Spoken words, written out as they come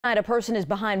A person is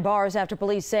behind bars after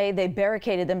police say they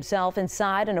barricaded themselves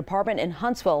inside an apartment in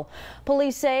Huntsville.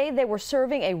 Police say they were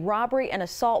serving a robbery and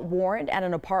assault warrant at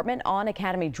an apartment on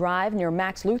Academy Drive near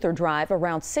Max Luther Drive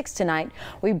around 6 tonight.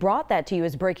 We brought that to you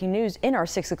as breaking news in our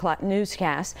 6 o'clock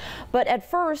newscast. But at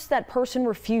first, that person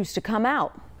refused to come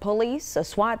out. Police, a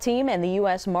SWAT team, and the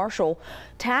U.S. Marshal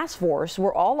Task Force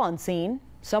were all on scene.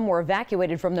 Some were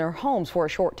evacuated from their homes for a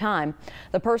short time.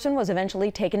 The person was eventually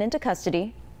taken into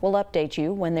custody. We'll update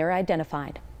you when they're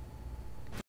identified.